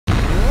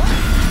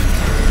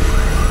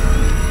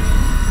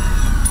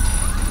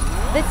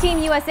The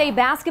Team USA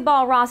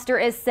basketball roster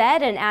is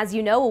set, and as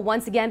you know, will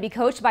once again be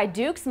coached by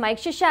Duke's Mike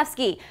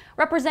Krzyzewski.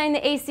 Representing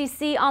the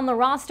ACC on the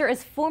roster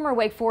is former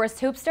Wake Forest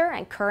hoopster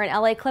and current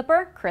LA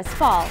Clipper Chris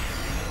Paul.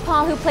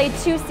 Paul, who played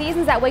 2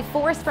 seasons at Wake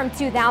Forest from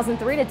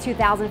 2003 to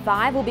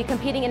 2005, will be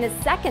competing in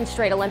his second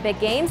straight Olympic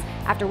Games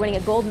after winning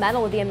a gold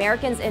medal with the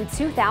Americans in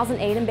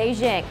 2008 in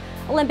Beijing.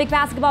 Olympic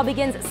basketball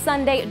begins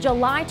Sunday,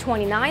 July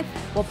 29th,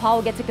 while Paul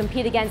will get to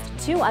compete against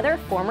 2 other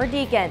former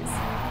Deacons.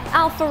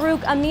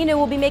 Farouq Aminu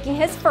will be making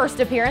his first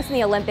appearance in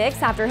the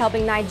Olympics after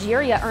helping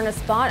Nigeria earn a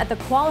spot at the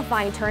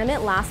qualifying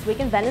tournament last week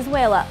in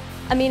Venezuela.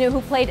 Aminu, who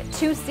played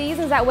 2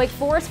 seasons at Wake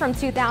Forest from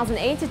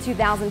 2008 to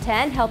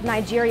 2010, helped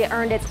Nigeria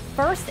earn its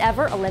first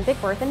ever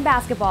Olympic berth in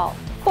basketball.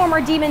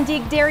 Former Demon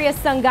Deacon Darius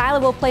Songaila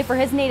will play for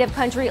his native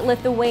country,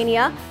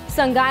 Lithuania.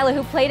 Songaila,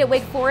 who played at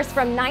Wake Forest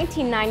from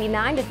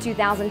 1999 to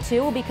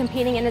 2002, will be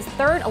competing in his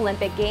 3rd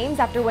Olympic Games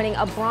after winning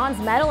a bronze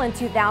medal in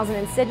 2000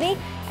 in Sydney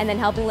and then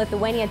helping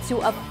Lithuania to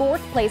a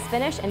 4th place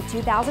finish in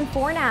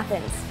 2004 in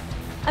Athens.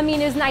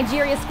 Aminu's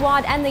Nigeria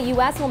squad and the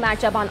U.S. will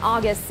match up on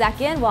August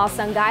 2nd, while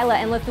Songaila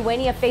and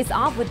Lithuania face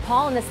off with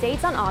Paul in the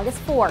States on August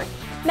 4th.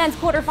 Men's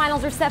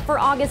quarterfinals are set for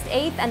August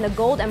 8th, and the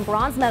gold and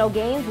bronze medal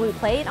games will be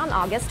played on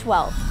August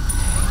 12th.